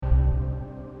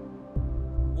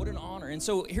And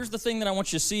so here's the thing that I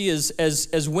want you to see is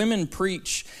as women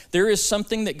preach, there is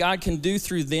something that God can do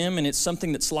through them, and it's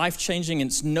something that's life-changing, and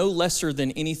it's no lesser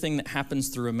than anything that happens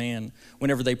through a man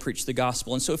whenever they preach the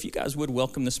gospel. And so if you guys would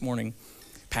welcome this morning,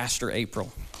 Pastor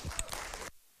April.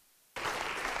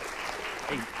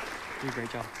 Hey, you do a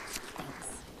great job.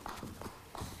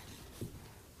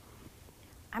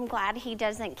 I'm glad he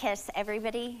doesn't kiss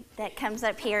everybody that comes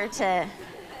up here to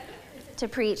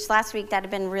preach. Last week, that'd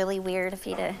have been really weird if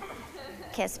he'd have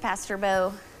kissed Pastor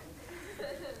Bo.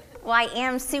 Well, I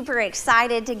am super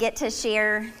excited to get to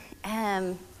share,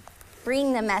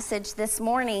 bring the message this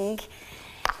morning.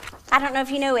 I don't know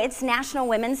if you know, it's National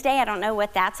Women's Day. I don't know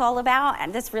what that's all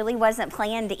about. This really wasn't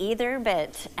planned either,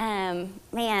 but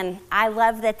man, I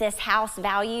love that this house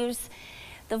values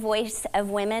the voice of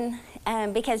women,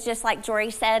 because just like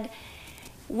Jory said,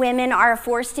 women are a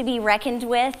force to be reckoned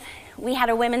with. We had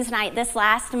a women's night this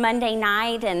last Monday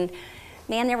night, and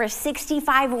man, there were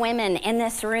 65 women in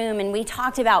this room, and we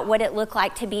talked about what it looked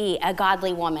like to be a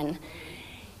godly woman.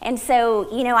 And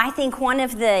so, you know, I think one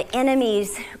of the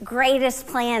enemy's greatest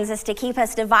plans is to keep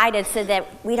us divided so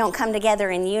that we don't come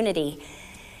together in unity.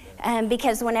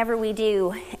 Because whenever we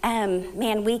do,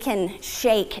 man, we can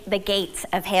shake the gates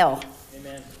of hell.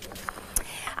 Amen.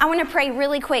 I want to pray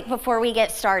really quick before we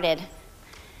get started.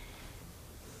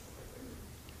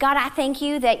 God, I thank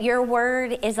you that your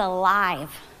word is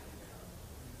alive.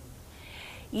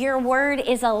 Your word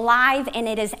is alive and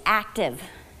it is active.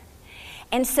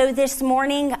 And so this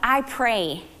morning, I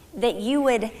pray that you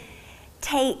would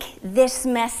take this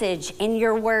message in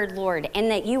your word, Lord, and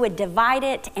that you would divide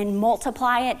it and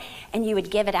multiply it, and you would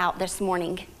give it out this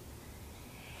morning.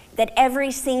 That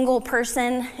every single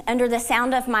person under the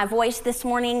sound of my voice this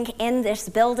morning in this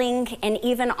building and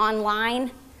even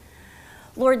online,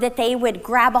 Lord, that they would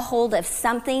grab a hold of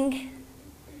something,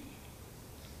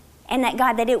 and that,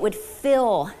 God, that it would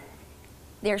fill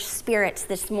their spirits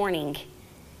this morning.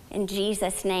 In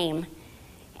Jesus' name,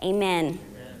 amen.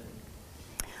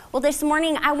 Well, this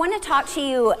morning, I want to talk to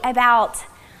you about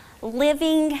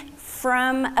living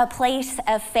from a place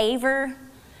of favor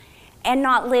and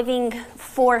not living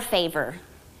for favor.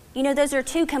 You know, those are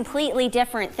two completely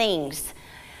different things.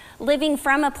 Living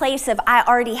from a place of I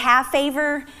already have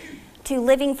favor to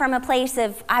living from a place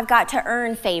of I've got to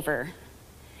earn favor.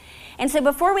 And so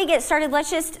before we get started, let's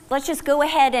just go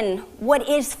ahead and what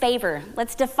is favor?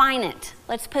 Let's define it.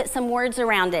 Let's put some words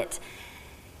around it.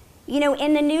 You know,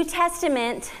 in the New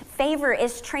Testament, favor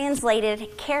is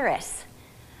translated charis.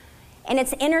 And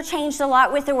it's interchanged a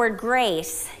lot with the word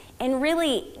grace. And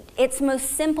really, its most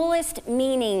simplest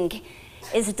meaning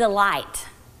is delight.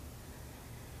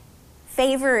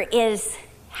 Favor is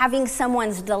having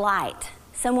someone's delight,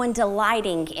 someone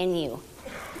delighting in you.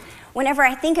 Whenever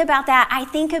I think about that, I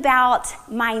think about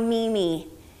my Mimi,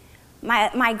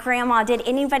 my grandma. Did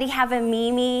anybody have a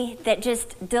Mimi that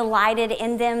just delighted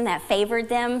in them, that favored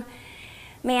them?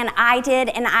 Man, I did,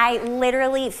 and I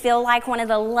literally feel like one of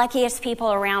the luckiest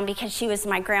people around because she was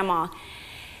my grandma.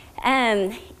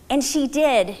 And she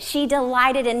did. She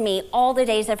delighted in me all the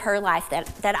days of her life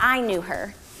that I knew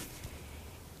her.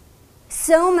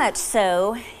 So much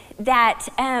so that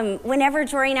whenever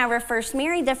Jory and I were first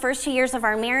married, the first 2 years of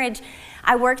our marriage,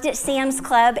 I worked at Sam's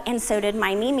Club, and so did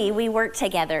my Mimi. We worked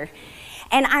together.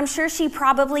 And I'm sure she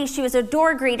was a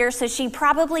door greeter, so she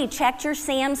probably checked your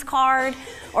Sam's card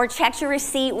or checked your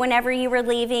receipt whenever you were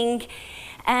leaving.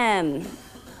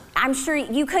 I'm sure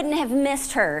you couldn't have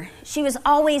missed her. She was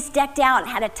always decked out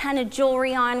and had a ton of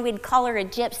jewelry on. We'd call her a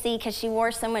gypsy because she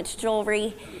wore so much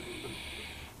jewelry.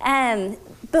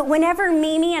 But whenever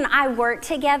Mimi and I worked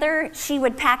together, she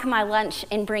would pack my lunch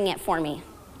and bring it for me.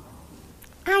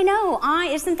 I know,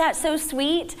 isn't that so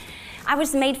sweet? I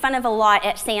was made fun of a lot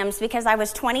at Sam's because I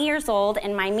was 20 years old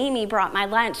and my Mimi brought my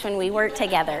lunch when we worked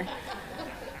together.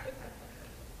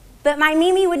 But my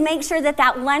Mimi would make sure that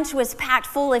that lunch was packed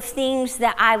full of things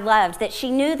that I loved, that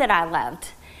she knew that I loved.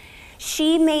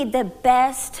 She made the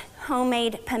best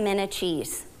homemade pimento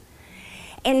cheese.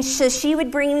 And so she would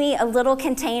bring me a little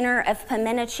container of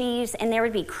pimento cheese, and there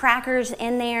would be crackers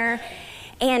in there.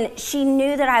 And she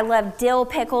knew that I loved dill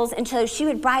pickles, and so she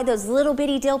would buy those little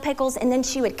bitty dill pickles, and then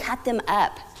she would cut them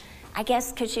up. I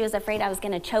guess because she was afraid I was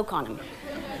going to choke on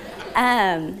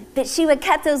them. But she would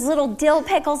cut those little dill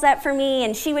pickles up for me,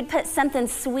 and she would put something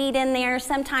sweet in there.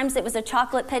 Sometimes it was a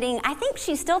chocolate pudding. I think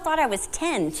she still thought I was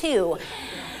 10, too.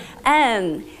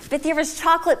 But there was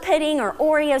chocolate pudding or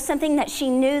Oreo, something that she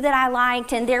knew that I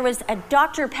liked, and there was a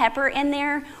Dr. Pepper in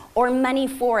there or money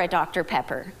for a Dr.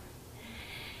 Pepper.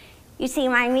 You see,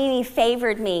 my Mimi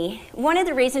favored me. One of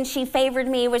the reasons she favored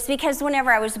me was because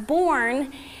whenever I was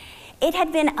born, It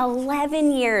had been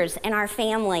 11 years in our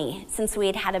family since we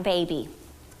had had a baby.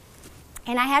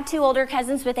 And I had 2 older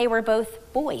cousins, but they were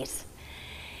both boys.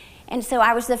 And so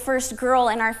I was the first girl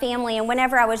in our family, and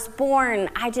whenever I was born,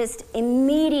 I just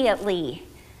immediately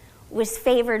was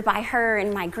favored by her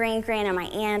and my grand-grand and my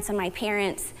aunts and my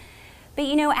parents. But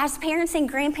you know, as parents and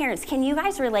grandparents, can you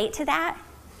guys relate to that?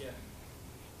 Yeah.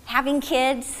 Having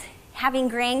kids, having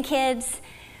grandkids,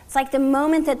 it's like the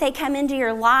moment that they come into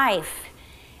your life,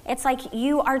 it's like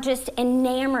you are just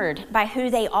enamored by who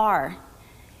they are.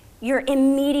 You're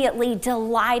immediately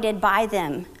delighted by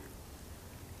them.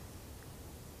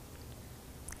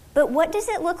 But what does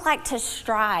it look like to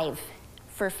strive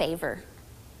for favor?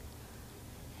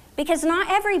 Because not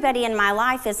everybody in my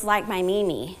life is like my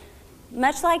Mimi.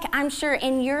 Much like I'm sure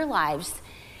in your lives,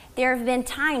 there have been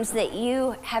times that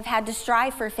you have had to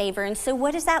strive for favor. And so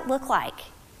what does that look like?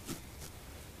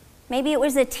 Maybe it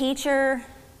was a teacher.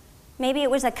 Maybe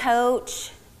it was a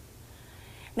coach.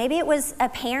 Maybe it was a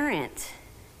parent.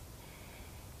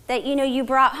 That, you know, you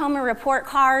brought home a report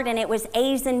card and it was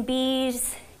A's and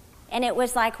B's. And it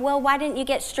was like, well, why didn't you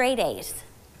get straight A's?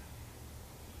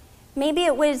 Maybe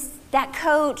it was that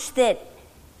coach that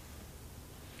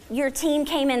your team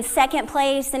came in second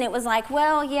place and it was like,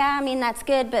 well, yeah, I mean, that's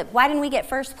good, but why didn't we get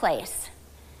first place?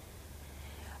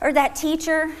 Or that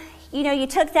teacher, you know, you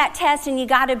took that test and you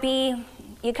got a B,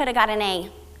 you could have got an A.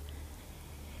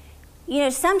 You know,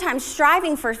 sometimes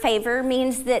striving for favor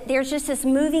means that there's just this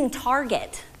moving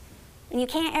target and you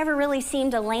can't ever really seem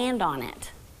to land on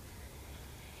it.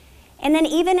 And then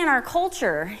even in our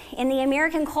culture, in the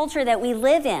American culture that we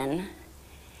live in,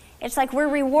 it's like we're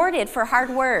rewarded for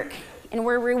hard work and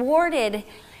we're rewarded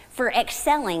for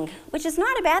excelling, which is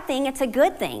not a bad thing, it's a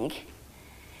good thing.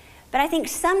 But I think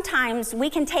sometimes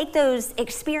we can take those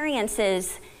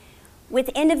experiences with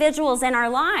individuals in our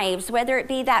lives, whether it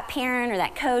be that parent or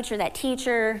that coach or that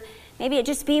teacher, maybe it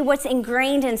just be what's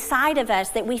ingrained inside of us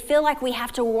that we feel like we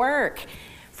have to work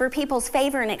for people's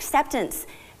favor and acceptance,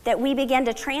 that we begin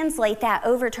to translate that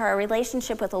over to our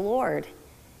relationship with the Lord.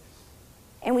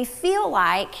 And we feel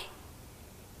like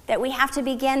that we have to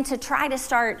begin to try to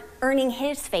start earning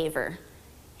His favor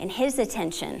and His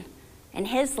attention and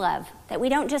His love, that we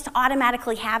don't just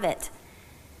automatically have it.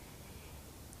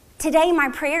 Today, my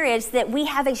prayer is that we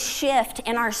have a shift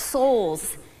in our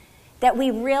souls, that we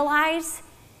realize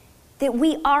that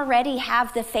we already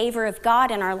have the favor of God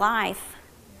in our life.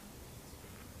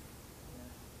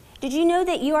 Did you know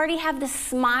that you already have the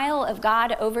smile of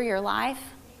God over your life?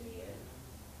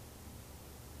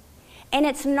 And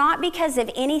it's not because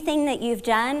of anything that you've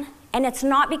done, and it's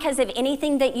not because of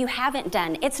anything that you haven't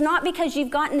done. It's not because you've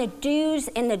gotten the do's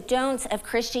and the don'ts of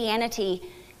Christianity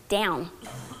down.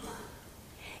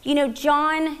 You know,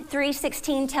 John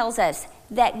 3:16 tells us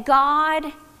that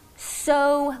God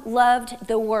so loved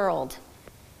the world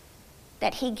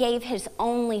that He gave His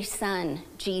only Son,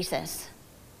 Jesus.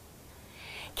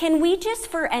 Can we just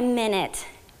for a minute,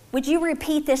 would you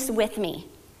repeat this with me?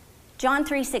 John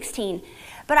 3:16.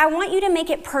 But I want you to make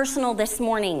it personal this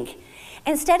morning.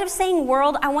 Instead of saying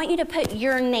world, I want you to put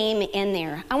your name in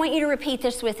there. I want you to repeat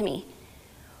this with me.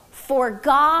 For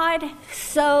God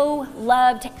so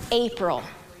loved April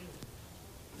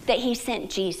that He sent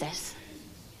Jesus.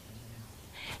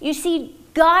 You see,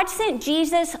 God sent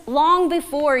Jesus long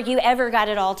before you ever got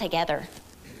it all together.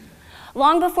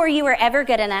 Long before you were ever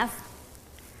good enough.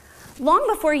 Long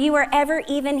before you were ever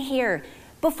even here.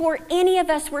 Before any of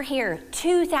us were here,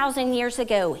 2,000 years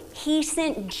ago, He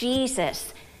sent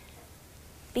Jesus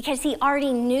because He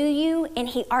already knew you and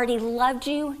He already loved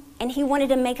you and He wanted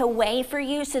to make a way for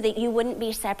you so that you wouldn't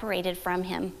be separated from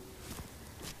Him.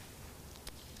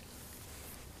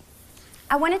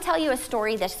 I want to tell you a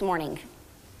story this morning.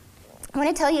 I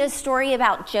want to tell you a story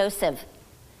about Joseph.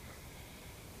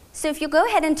 So if you'll go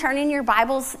ahead and turn in your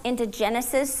Bibles into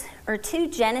Genesis, or to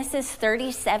Genesis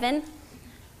 37.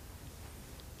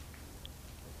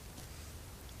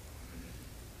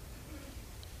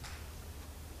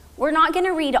 We're not going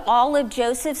to read all of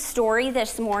Joseph's story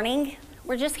this morning.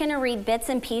 We're just going to read bits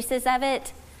and pieces of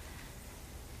it.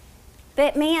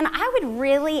 But man, I would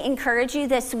really encourage you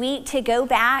this week to go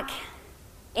back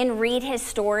and read his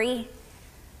story.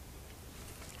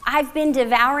 I've been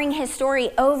devouring his story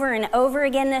over and over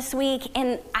again this week,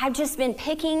 and I've just been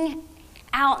picking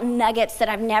out nuggets that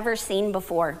I've never seen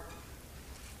before.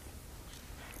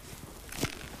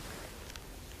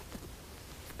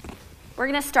 We're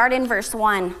going to start in verse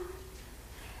 1.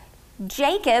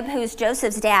 Jacob, who's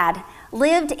Joseph's dad,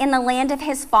 lived in the land of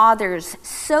his fathers,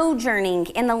 sojourning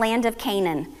in the land of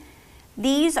Canaan.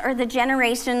 These are the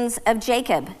generations of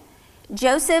Jacob.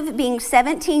 Joseph, being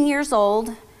 17 years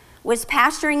old, was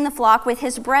pasturing the flock with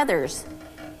his brothers.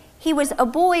 He was a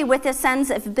boy with the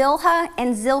sons of Bilhah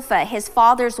and Zilpah, his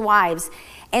father's wives,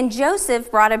 and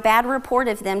Joseph brought a bad report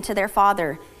of them to their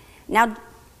father. Now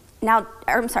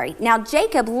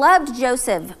Jacob loved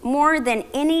Joseph more than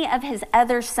any of his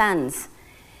other sons,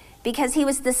 because he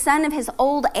was the son of his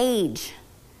old age.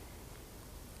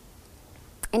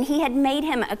 And he had made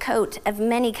him a coat of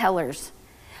many colors.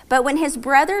 But when his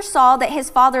brothers saw that his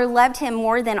father loved him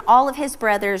more than all of his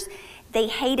brothers, they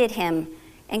hated him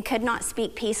and could not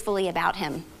speak peacefully about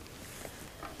him.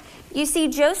 You see,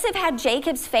 Joseph had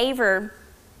Jacob's favor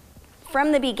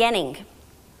from the beginning.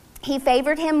 He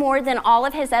favored him more than all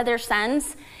of his other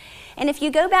sons. And if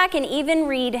you go back and even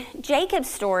read Jacob's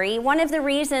story, one of the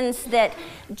reasons that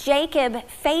Jacob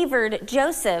favored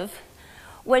Joseph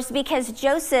was because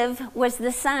Joseph was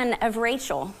the son of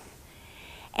Rachel.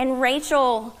 And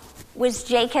Rachel was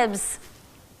Jacob's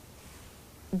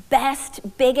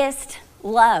best, biggest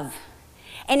love.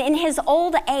 And in his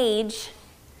old age,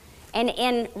 and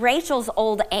in Rachel's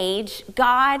old age,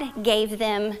 God gave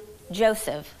them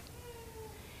Joseph.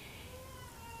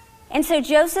 And so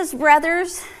Joseph's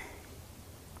brothers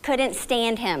couldn't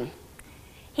stand him.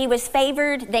 He was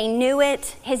favored, they knew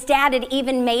it. His dad had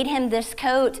even made him this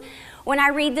coat. When I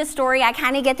read this story, I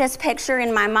kind of get this picture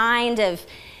in my mind of,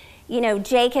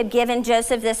 Jacob giving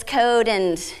Joseph this coat.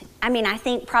 And I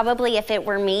think probably if it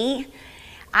were me,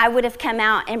 I would have come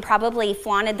out and probably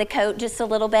flaunted the coat just a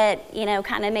little bit,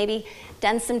 kind of maybe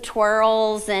done some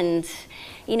twirls and,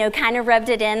 kind of rubbed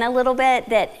it in a little bit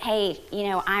that, hey,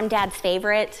 I'm Dad's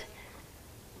favorite.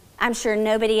 I'm sure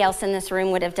nobody else in this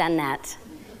room would have done that.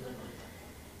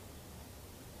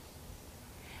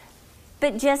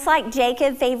 But just like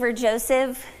Jacob favored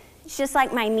Joseph, it's just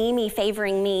like my Mimi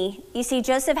favoring me. You see,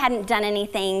 Joseph hadn't done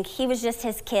anything. He was just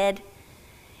his kid.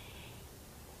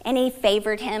 And he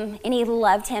favored him, and he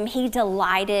loved him. He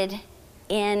delighted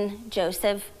in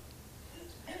Joseph.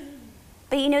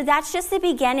 But that's just the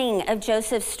beginning of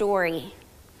Joseph's story.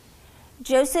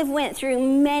 Joseph went through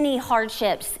many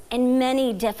hardships and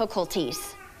many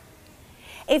difficulties.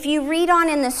 If you read on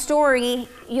in the story,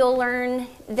 you'll learn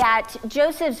that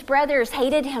Joseph's brothers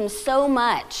hated him so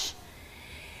much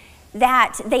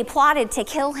that they plotted to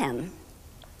kill him.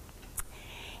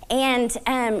 And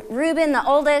Reuben, the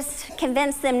oldest,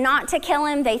 convinced them not to kill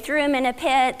him. They threw him in a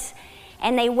pit,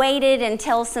 and they waited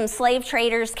until some slave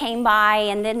traders came by,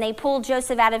 and then they pulled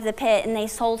Joseph out of the pit, and they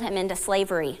sold him into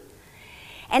slavery.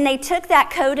 And they took that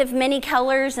coat of many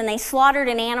colors, and they slaughtered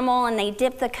an animal, and they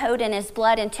dipped the coat in his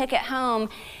blood and took it home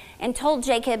and told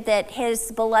Jacob that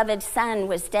his beloved son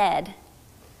was dead.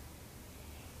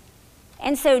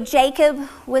 And so Jacob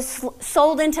was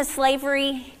sold into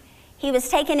slavery. He was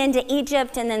taken into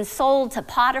Egypt and then sold to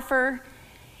Potiphar.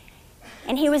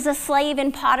 And he was a slave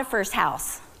in Potiphar's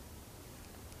house.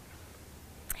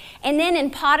 And then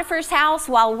in Potiphar's house,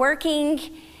 while working,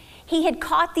 he had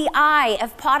caught the eye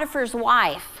of Potiphar's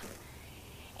wife.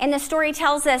 And the story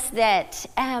tells us that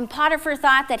Potiphar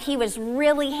thought that he was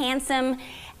really handsome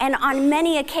and on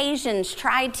many occasions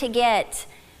tried to get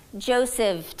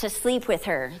Joseph to sleep with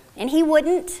her. And he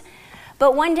wouldn't.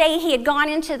 But one day he had gone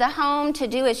into the home to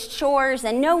do his chores,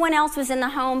 and no one else was in the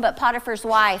home but Potiphar's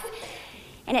wife.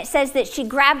 And it says that she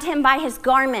grabbed him by his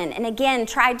garment and again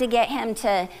tried to get him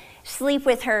to sleep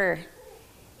with her.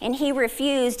 And he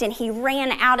refused, and he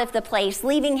ran out of the place,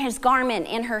 leaving his garment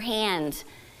in her hand.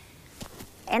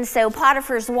 And so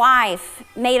Potiphar's wife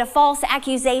made a false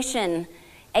accusation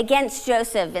against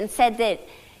Joseph and said that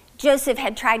Joseph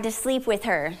had tried to sleep with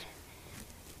her.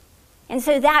 And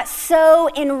so that so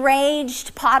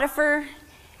enraged Potiphar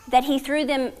that he threw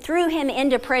him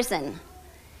into prison.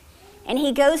 And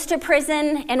he goes to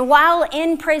prison, and while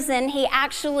in prison, he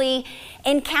actually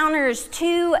encounters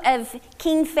two of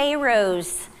King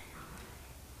Pharaoh's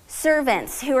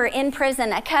servants who are in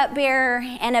prison, a cupbearer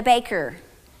and a baker.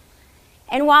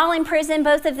 And while in prison,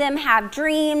 both of them have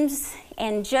dreams,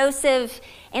 and Joseph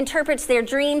interprets their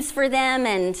dreams for them.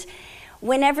 And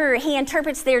whenever he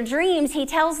interprets their dreams, he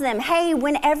tells them, hey,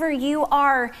 whenever you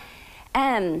are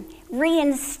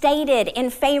reinstated in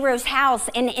Pharaoh's house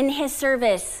and in his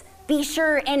service, be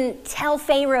sure and tell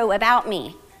Pharaoh about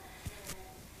me.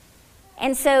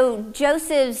 And so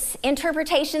Joseph's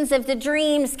interpretations of the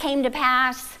dreams came to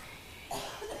pass,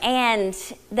 and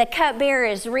the cupbearer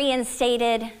is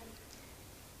reinstated,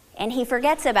 and he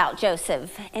forgets about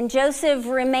Joseph. And Joseph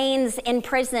remains in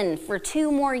prison for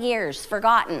 2 more years,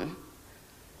 forgotten.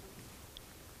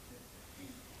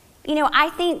 I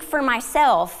think for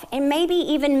myself, and maybe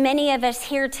even many of us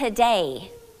here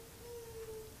today,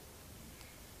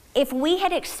 if we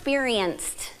had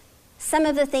experienced some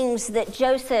of the things that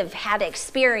Joseph had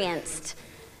experienced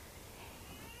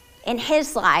in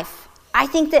his life, I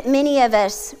think that many of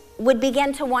us would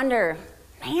begin to wonder,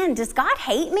 man, does God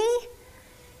hate me?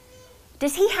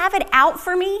 Does he have it out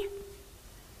for me?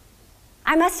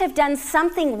 I must have done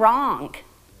something wrong.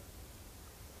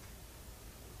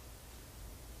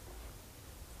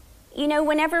 You know,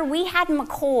 whenever we had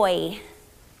McCoy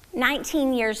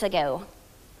 19 years ago,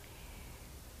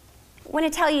 I want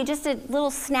to tell you just a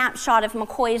little snapshot of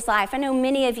McCoy's life. I know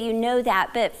many of you know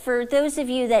that, but for those of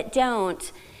you that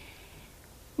don't,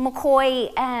 McCoy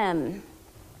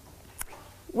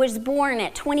was born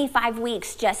at 25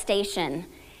 weeks gestation,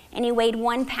 and he weighed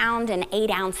 1 pound and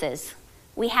 8 ounces.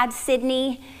 We had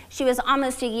Sydney. She was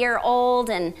almost a year old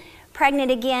and pregnant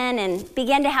again, and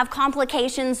began to have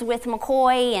complications with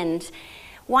McCoy and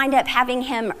wind up having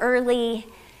him early.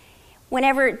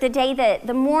 Whenever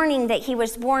the morning that he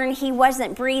was born, he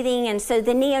wasn't breathing, and so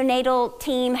the neonatal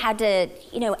team had to,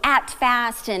 act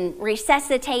fast and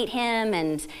resuscitate him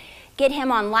and get him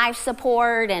on life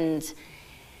support, and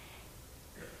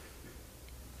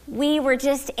we were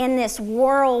just in this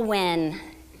whirlwind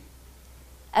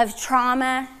of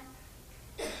trauma.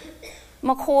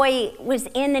 McCoy was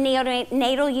in the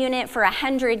neonatal unit for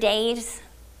 100 days.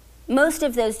 Most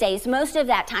of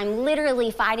that time, literally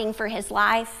fighting for his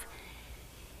life.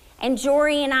 And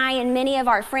Jory and I and many of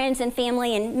our friends and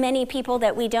family and many people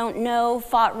that we don't know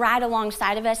fought right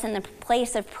alongside of us in the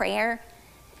place of prayer.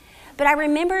 But I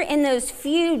remember in those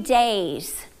few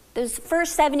days, those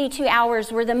first 72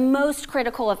 hours were the most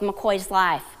critical of McCoy's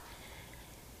life.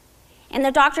 And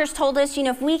the doctors told us,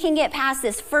 if we can get past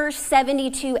this first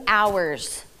 72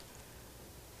 hours,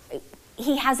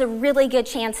 he has a really good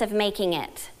chance of making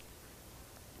it.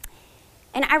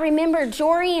 And I remember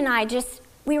Jory and I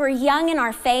we were young in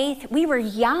our faith. We were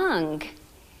young.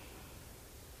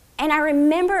 And I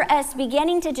remember us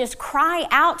beginning to just cry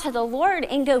out to the Lord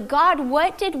and go, God,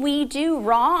 what did we do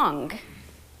wrong?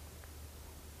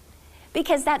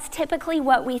 Because that's typically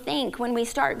what we think when we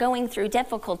start going through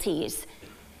difficulties,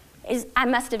 is I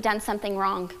must have done something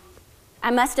wrong.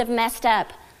 I must have messed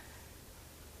up.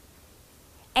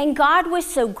 And God was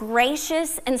so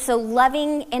gracious and so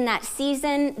loving in that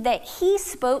season that he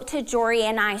spoke to Jory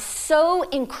and I so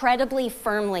incredibly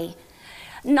firmly.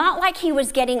 Not like he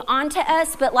was getting onto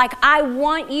us, but like, I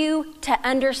want you to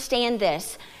understand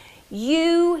this.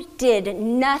 You did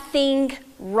nothing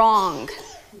wrong.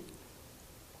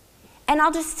 And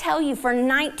I'll just tell you, for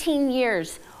 19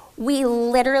 years, we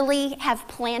literally have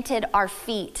planted our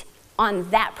feet on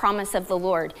that promise of the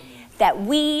Lord, that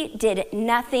we did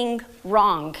nothing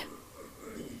wrong.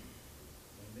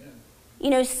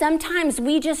 Sometimes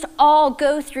we just all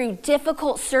go through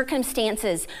difficult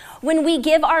circumstances. When we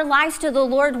give our lives to the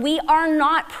Lord, we are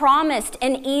not promised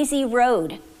an easy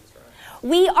road.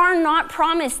 We are not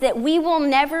promised that we will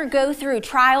never go through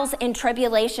trials and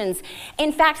tribulations.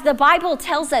 In fact, the Bible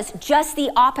tells us just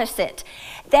the opposite,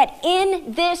 that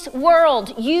in this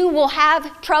world you will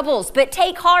have troubles, but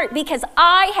take heart because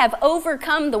I have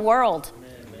overcome the world.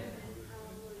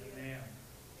 Amen.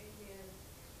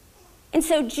 And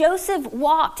so Joseph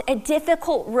walked a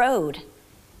difficult road.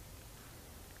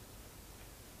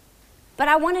 But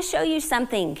I want to show you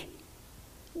something.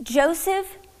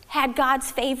 Joseph had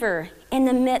God's favor in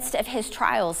the midst of his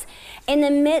trials, in the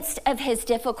midst of his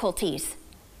difficulties.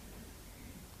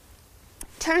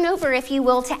 Turn over, if you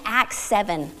will, to Acts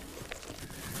 7.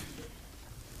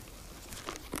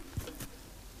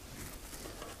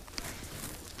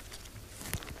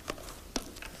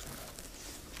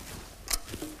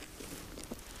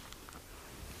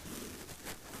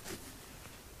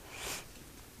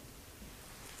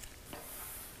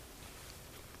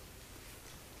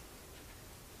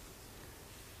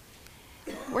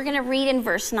 We're going to read in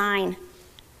verse 9. It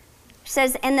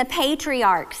says, and the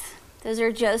patriarchs, those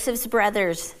are Joseph's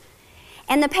brothers,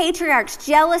 and the patriarchs,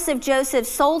 jealous of Joseph,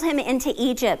 sold him into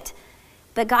Egypt.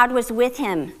 But God was with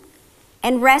him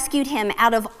and rescued him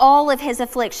out of all of his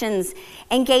afflictions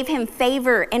and gave him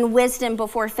favor and wisdom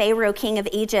before Pharaoh, king of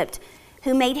Egypt,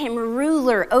 who made him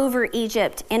ruler over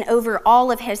Egypt and over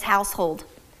all of his household.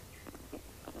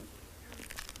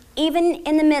 Even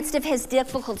in the midst of his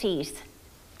difficulties,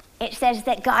 it says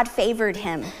that God favored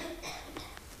him.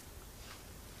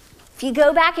 If you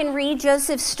go back and read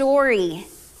Joseph's story,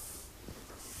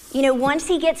 once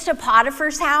he gets to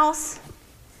Potiphar's house,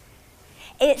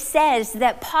 it says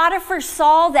that Potiphar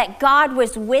saw that God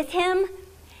was with him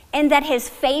and that his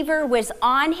favor was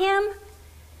on him.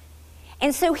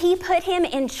 And so he put him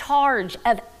in charge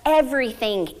of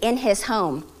everything in his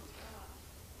home.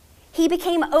 He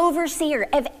became overseer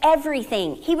of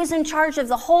everything. He was in charge of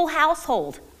the whole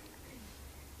household.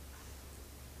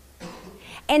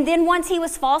 And then once he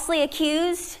was falsely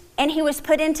accused and he was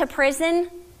put into prison,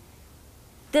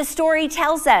 the story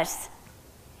tells us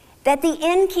that the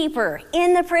innkeeper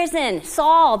in the prison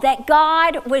saw that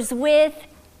God was with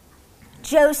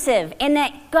Joseph and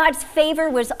that God's favor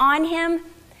was on him.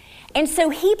 And so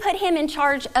he put him in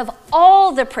charge of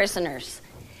all the prisoners.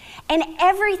 And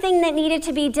everything that needed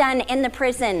to be done in the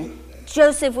prison,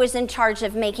 Joseph was in charge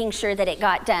of making sure that it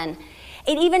got done.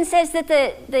 It even says that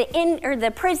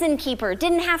the prison keeper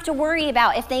didn't have to worry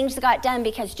about if things got done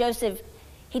because Joseph,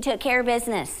 he took care of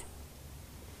business.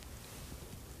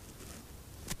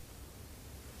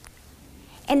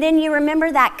 And then you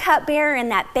remember that cupbearer and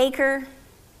that baker?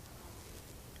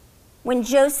 When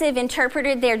Joseph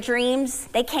interpreted their dreams,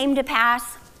 they came to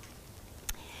pass.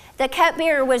 The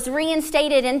cupbearer was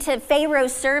reinstated into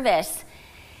Pharaoh's service.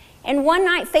 And one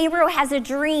night, Pharaoh has a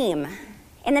dream.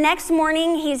 And the next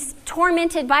morning, he's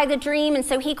tormented by the dream. And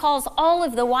so he calls all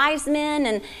of the wise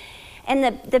men and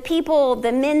the people,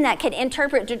 the men that could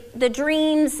interpret the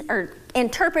dreams or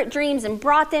interpret dreams, and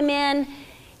brought them in.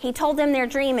 He told them their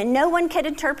dream, and no one could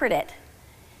interpret it.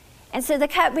 And so the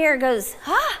cupbearer goes,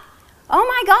 oh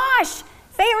my gosh,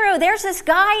 Pharaoh, there's this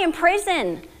guy in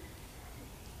prison.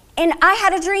 And I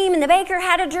had a dream, and the baker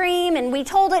had a dream, and we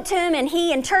told it to him, and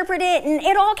he interpreted it, and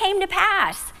it all came to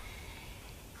pass.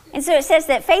 And so it says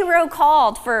that Pharaoh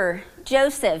called for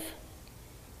Joseph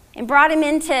and brought him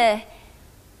into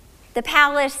the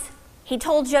palace. He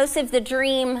told Joseph the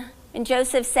dream, and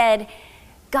Joseph said,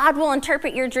 God will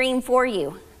interpret your dream for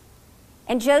you.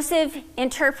 And Joseph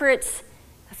interprets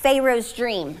Pharaoh's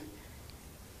dream.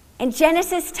 And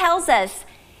Genesis tells us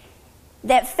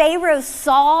that Pharaoh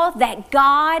saw that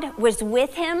God was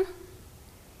with him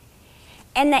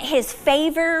and that his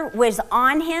favor was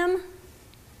on him.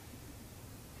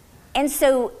 And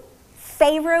so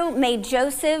Pharaoh made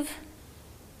Joseph,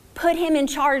 put him in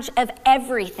charge of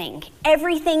everything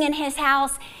in his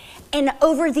house and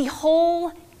over the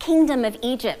whole kingdom of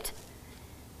Egypt.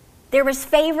 There was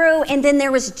Pharaoh, and then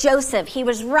there was Joseph. He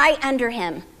was right under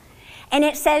him. And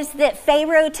it says that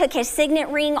Pharaoh took his signet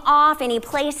ring off and he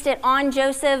placed it on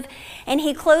Joseph, and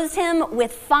he clothed him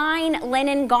with fine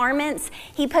linen garments.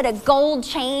 He put a gold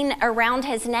chain around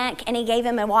his neck, and he gave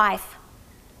him a wife.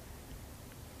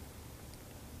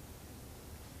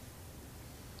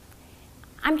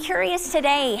 I'm curious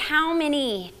today, how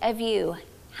many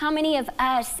of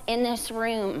us in this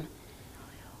room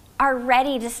are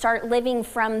ready to start living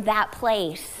from that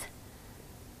place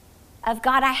of,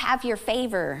 God, I have your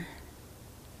favor,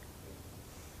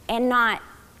 and not,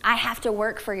 I have to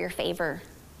work for your favor,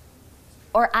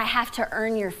 or I have to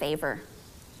earn your favor.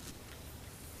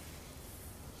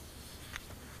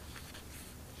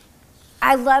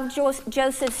 I love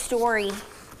Joseph's story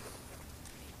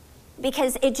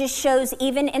because it just shows,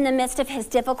 even in the midst of his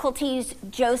difficulties,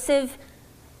 Joseph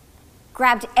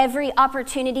grabbed every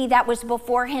opportunity that was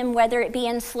before him, whether it be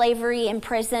in slavery, in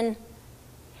prison,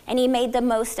 and he made the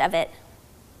most of it.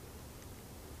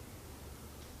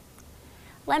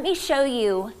 Let me show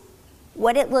you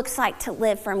what it looks like to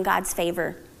live from God's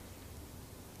favor.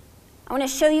 I want to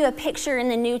show you a picture in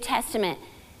the New Testament.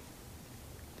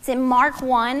 It's in Mark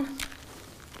 1.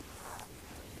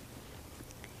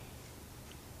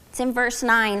 It's in verse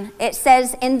 9. It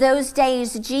says, in those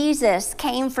days Jesus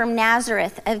came from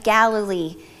Nazareth of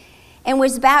Galilee and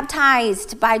was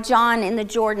baptized by John in the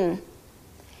Jordan.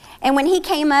 And when he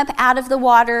came up out of the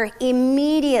water,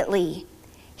 immediately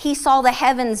he saw the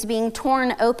heavens being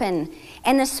torn open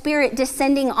and the Spirit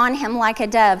descending on him like a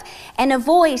dove. And a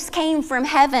voice came from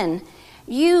heaven,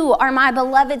 you are my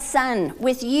beloved Son,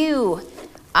 with you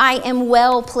I am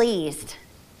well pleased.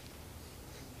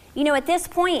 You know, at this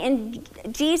point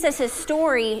in Jesus'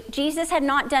 story, Jesus had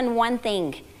not done one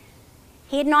thing.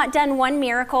 He had not done one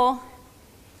miracle.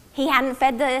 He hadn't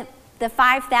fed the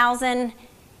 5,000.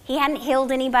 He hadn't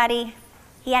healed anybody.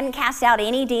 He hadn't cast out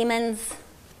any demons.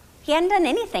 He hadn't done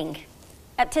anything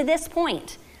up to this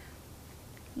point.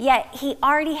 Yet he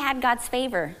already had God's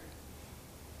favor.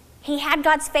 He had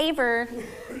God's favor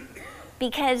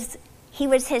because he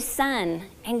was his son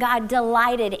and God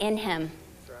delighted in him.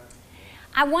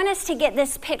 I want us to get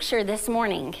this picture this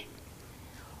morning.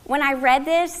 When I read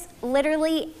this,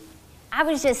 literally, I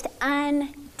was just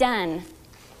undone.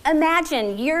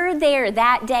 Imagine you're there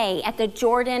that day at the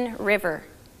Jordan River.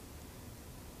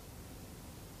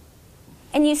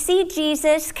 And you see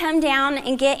Jesus come down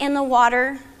and get in the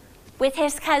water with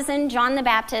his cousin, John the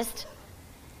Baptist.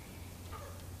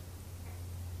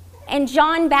 And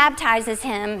John baptizes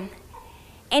him.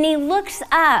 And he looks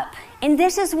up, and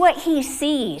this is what he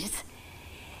sees.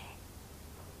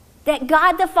 that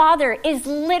God the Father is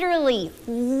literally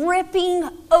ripping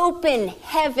open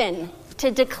heaven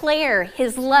to declare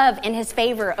his love and his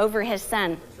favor over his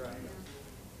Son.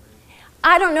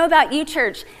 I don't know about you,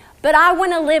 church, but I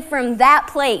want to live from that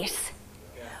place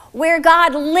where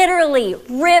God literally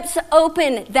rips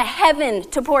open the heaven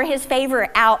to pour his favor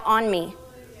out on me.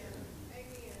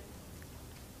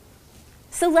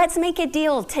 So let's make a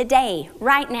deal today,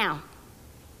 right now,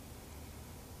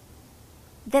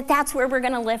 that that's where we're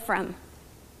going to live from.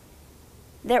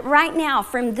 That right now,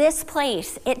 from this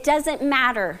place, it doesn't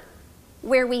matter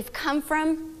where we've come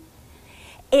from.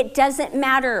 It doesn't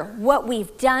matter what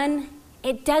we've done.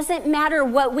 It doesn't matter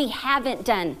what we haven't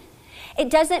done. It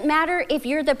doesn't matter if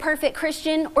you're the perfect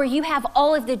Christian or you have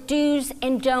all of the do's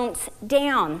and don'ts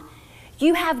down.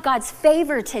 You have God's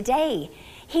favor today.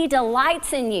 He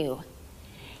delights in you.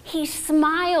 He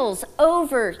smiles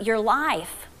over your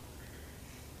life.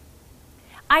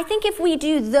 I think if we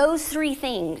do those three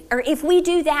things, or if we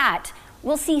do that,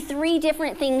 we'll see three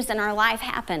different things in our life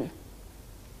happen.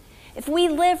 If we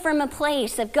live from a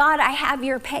place of, God, I have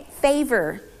your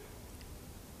favor,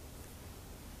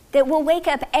 that we'll wake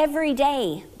up every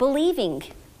day believing,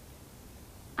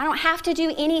 I don't have to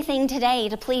do anything today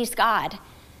to please God.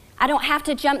 I don't have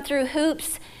to jump through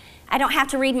hoops. I don't have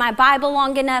to read my Bible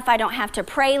long enough. I don't have to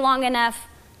pray long enough.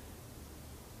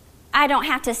 I don't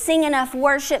have to sing enough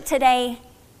worship today.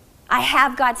 I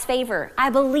have God's favor. I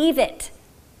believe it.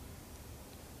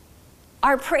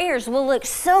 Our prayers will look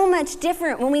so much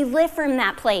different when we live from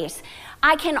that place.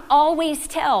 I can always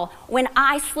tell when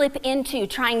I slip into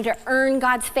trying to earn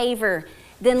God's favor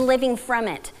than living from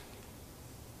it.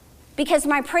 Because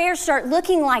my prayers start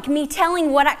looking like me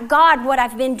telling God what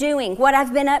I've been doing, what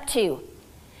I've been up to,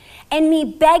 and me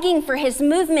begging for his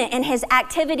movement and his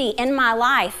activity in my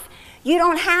life. You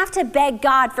don't have to beg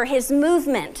God for his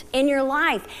movement in your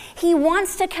life. He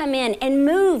wants to come in and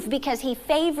move because he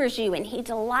favors you and he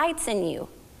delights in you.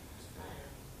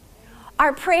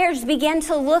 Our prayers begin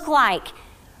to look like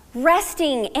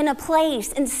resting in a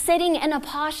place and sitting in a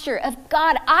posture of,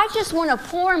 God, I just want to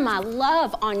pour my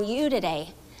love on you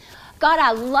today. God,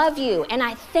 I love you and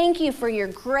I thank you for your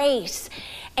grace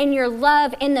and your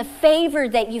love and the favor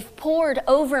that you've poured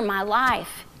over my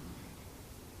life.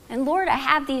 And Lord, I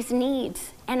have these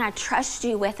needs and I trust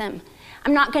you with them.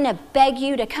 I'm not going to beg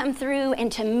you to come through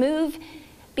and to move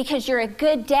because you're a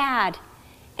good dad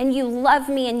and you love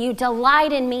me and you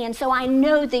delight in me. And so I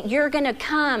know that you're going to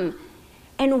come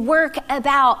and work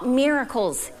about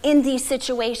miracles in these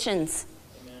situations.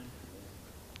 Amen.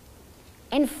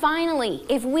 And finally,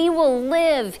 if we will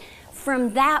live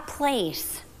from that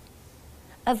place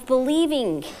of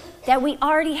believing that we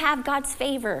already have God's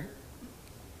favor,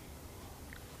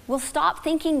 we'll stop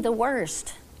thinking the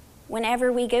worst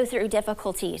whenever we go through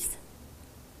difficulties.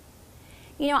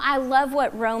 You know, I love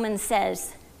what Romans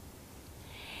says.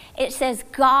 It says,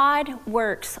 God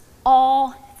works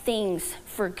all things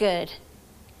for good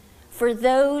for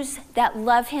those that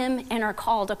love him and are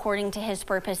called according to his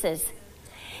purposes.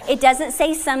 It doesn't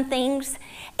say some things.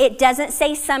 It doesn't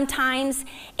say sometimes.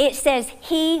 It says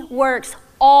he works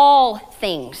all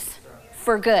things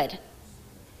for good.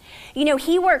 You know,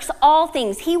 he works all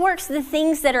things. He works the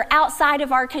things that are outside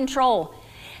of our control.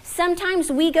 Sometimes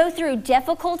we go through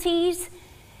difficulties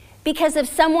because of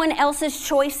someone else's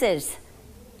choices.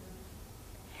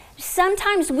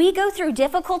 Sometimes we go through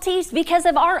difficulties because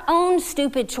of our own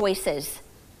stupid choices.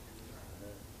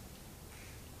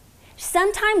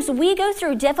 Sometimes we go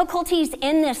through difficulties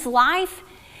in this life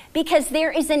because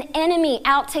there is an enemy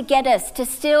out to get us, to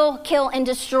steal, kill, and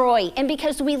destroy, and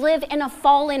because we live in a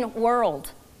fallen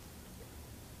world.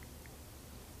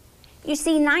 You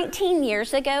see, 19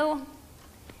 years ago,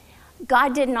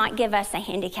 God did not give us a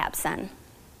handicapped son.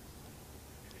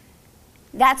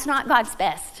 That's not God's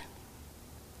best.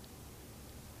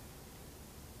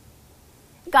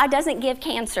 God doesn't give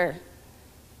cancer.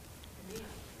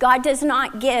 God does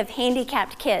not give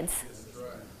handicapped kids. That's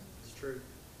right. It's true.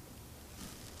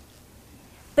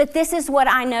 But this is what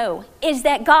I know, is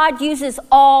that God uses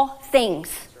all things.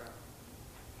 That's right.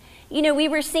 You know, we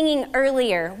were singing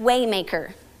earlier,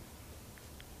 Waymaker.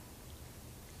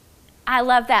 I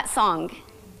love that song,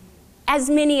 as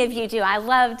many of you do. I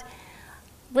loved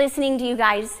listening to you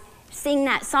guys sing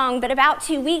that song. But about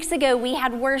 2 weeks ago, we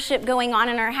had worship going on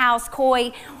in our house.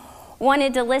 Coy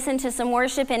wanted to listen to some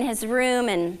worship in his room,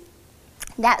 and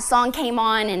that song came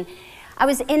on, and I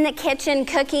was in the kitchen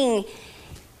cooking,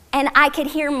 and I could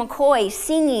hear McCoy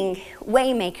singing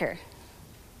Waymaker.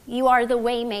 You are the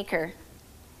Waymaker,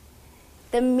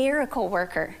 the miracle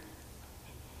worker,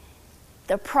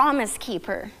 the promise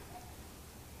keeper,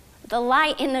 the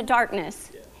light in the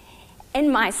darkness.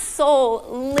 And my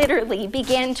soul literally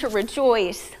began to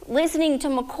rejoice listening to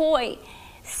McCoy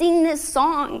sing this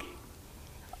song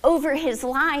over his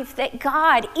life, that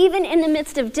God, even in the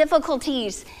midst of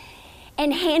difficulties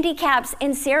and handicaps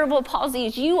and cerebral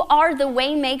palsies, you are the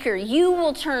way maker. You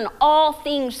will turn all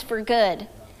things for good.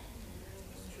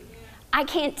 I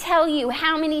can't tell you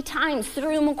how many times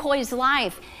through McCoy's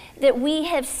life that we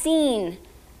have seen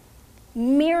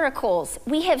miracles.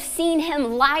 We have seen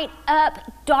him light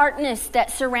up darkness that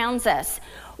surrounds us.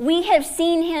 We have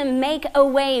seen him make a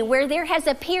way where there has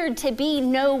appeared to be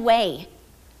no way.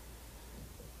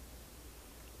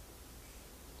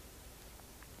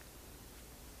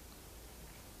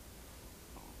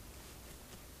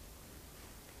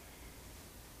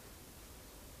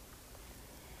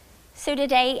 So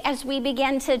today, as we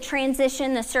begin to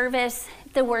transition the service,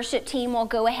 the worship team will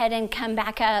go ahead and come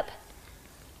back up.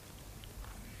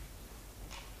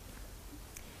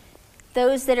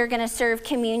 Those that are going to serve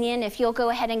communion, if you'll go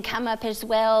ahead and come up as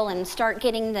well and start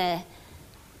getting the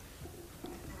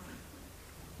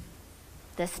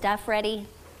stuff ready,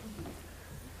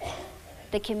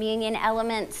 the communion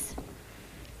elements.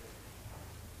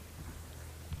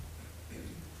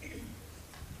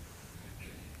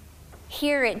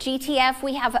 Here at GTF,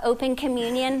 we have open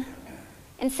communion,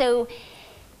 and so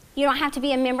you don't have to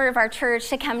be a member of our church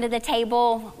to come to the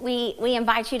table. We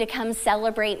invite you to come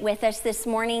celebrate with us this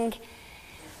morning.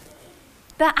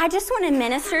 But I just want to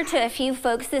minister to a few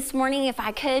folks this morning, if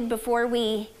I could, before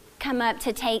we come up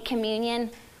to take communion.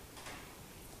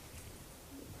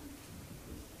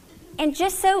 And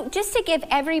just to give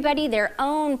everybody their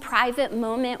own private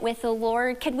moment with the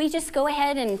Lord, could we just go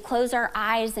ahead and close our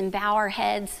eyes and bow our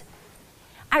heads?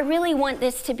 I really want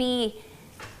this to be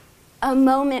a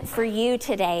moment for you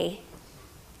today.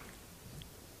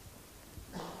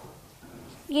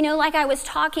 You know, like I was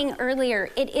talking earlier,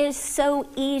 it is so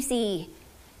easy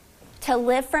to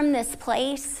live from this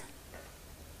place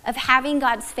of having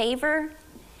God's favor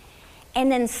and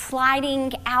then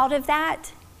sliding out of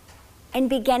that and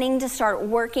beginning to start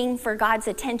working for God's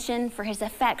attention, for his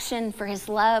affection, for his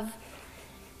love.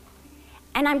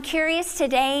 And I'm curious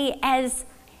today, as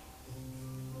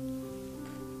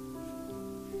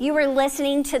you were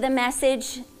listening to the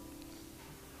message,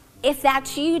 if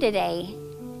that's you today,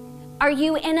 are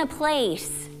you in a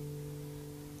place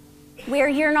where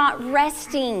you're not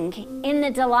resting in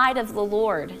the delight of the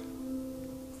Lord?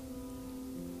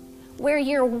 Where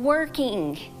you're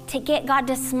working to get God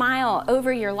to smile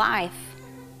over your life?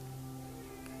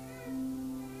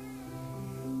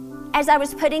 As I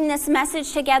was putting this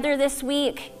message together this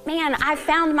week, man, I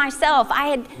found myself, I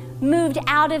had moved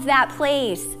out of that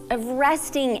place of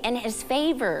resting in his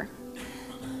favor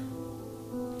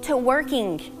to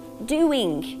working,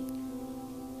 doing.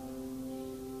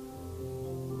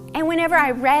 And whenever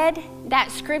I read that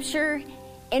scripture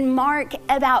in Mark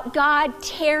about God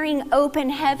tearing open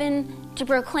heaven to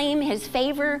proclaim his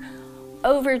favor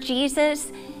over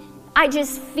Jesus, I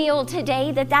just feel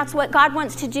today that that's what God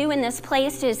wants to do in this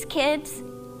place to his kids.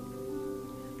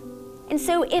 And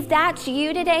so if that's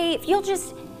you today, if you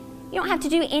don't have to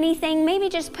do anything, maybe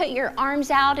just put your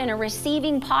arms out in a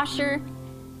receiving posture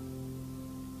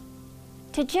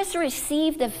to just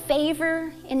receive the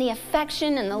favor and the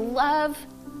affection and the love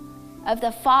of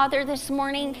the Father this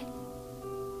morning.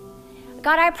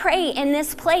 God, I pray in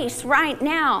this place right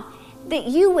now that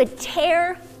you would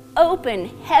tear open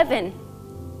heaven.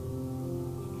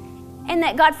 And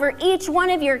that, God, for each one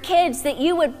of your kids, that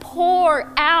you would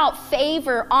pour out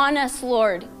favor on us,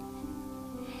 Lord.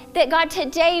 That, God,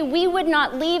 today we would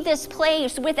not leave this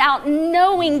place without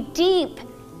knowing deep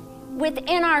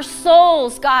within our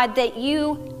souls, God, that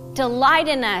you delight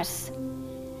in us.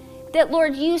 That,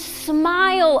 Lord, you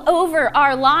smile over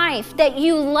our life, that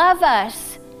you love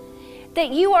us,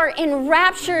 that you are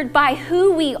enraptured by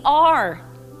who we are.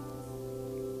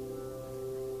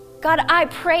 God, I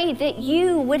pray that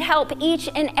you would help each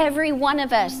and every one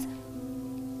of us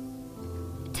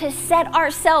to set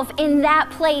ourselves in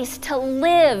that place, to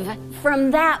live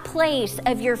from that place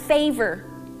of your favor.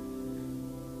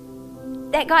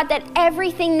 That, God, that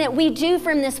everything that we do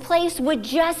from this place would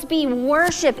just be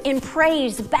worship and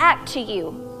praise back to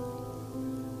you.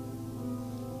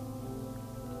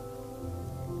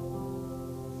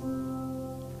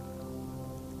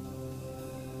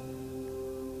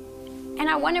 And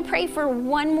I want to pray for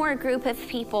one more group of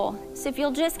people. So if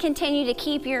you'll just continue to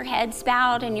keep your heads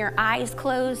bowed and your eyes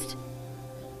closed.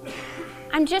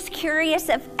 I'm just curious,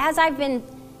 if, as I've been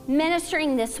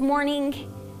ministering this morning,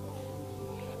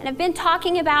 and I've been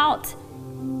talking about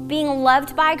being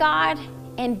loved by God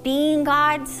and being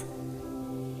God's,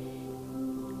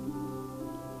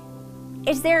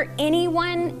 Is there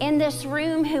anyone in this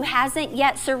room who hasn't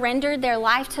yet surrendered their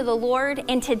life to the Lord,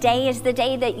 and today is the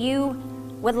day that you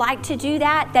would like to do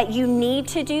that you need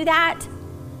to do that?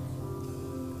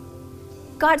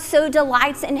 God so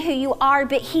delights in who you are,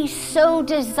 but He so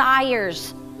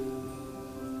desires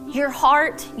your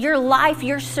heart, your life,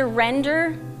 your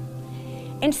surrender.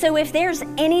 And so if there's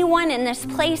anyone in this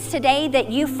place today that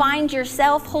you find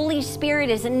yourself, Holy Spirit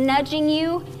is nudging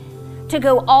you to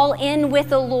go all in with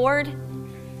the Lord,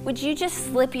 would you just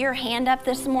slip your hand up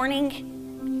this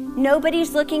morning?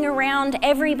 Nobody's looking around.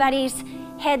 Everybody's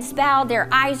heads bowed. Their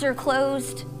eyes are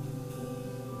closed.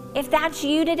 If that's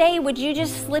you today, would you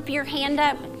just slip your hand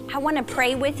up? I want to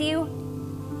pray with you.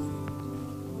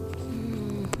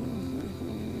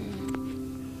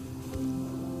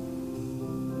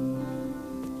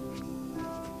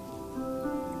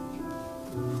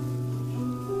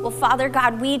 Well, Father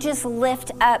God, we just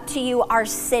lift up to you our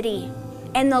city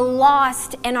and the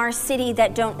lost in our city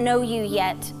that don't know you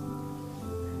yet.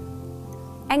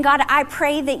 And God, I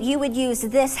pray that you would use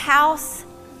this house,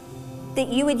 that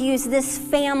you would use this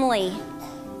family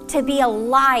to be a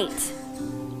light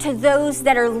to those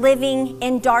that are living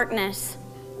in darkness.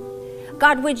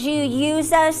 God, would you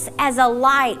use us as a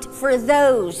light for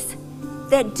those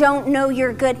that don't know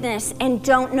your goodness and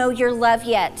don't know your love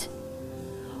yet?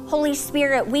 Holy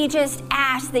Spirit, we just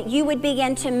ask that you would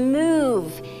begin to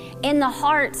move in the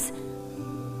hearts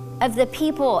of the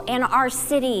people in our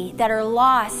city that are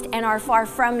lost and are far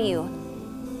from you.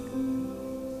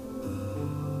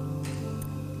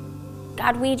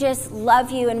 God, we just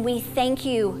love you and we thank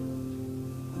you,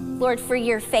 Lord, for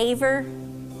your favor,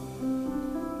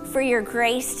 for your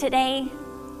grace today.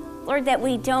 Lord, that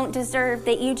we don't deserve,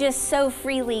 that you just so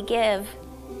freely give.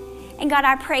 And God,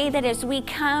 I pray that as we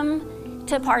come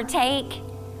to partake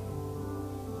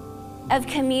of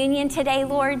communion today,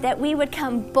 Lord, that we would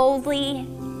come boldly,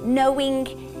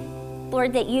 knowing,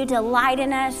 Lord, that you delight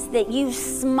in us, that you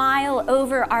smile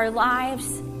over our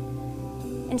lives.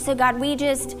 And so, God, we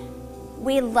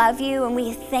love you and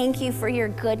we thank you for your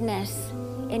goodness.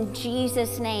 In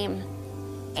Jesus' name,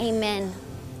 amen.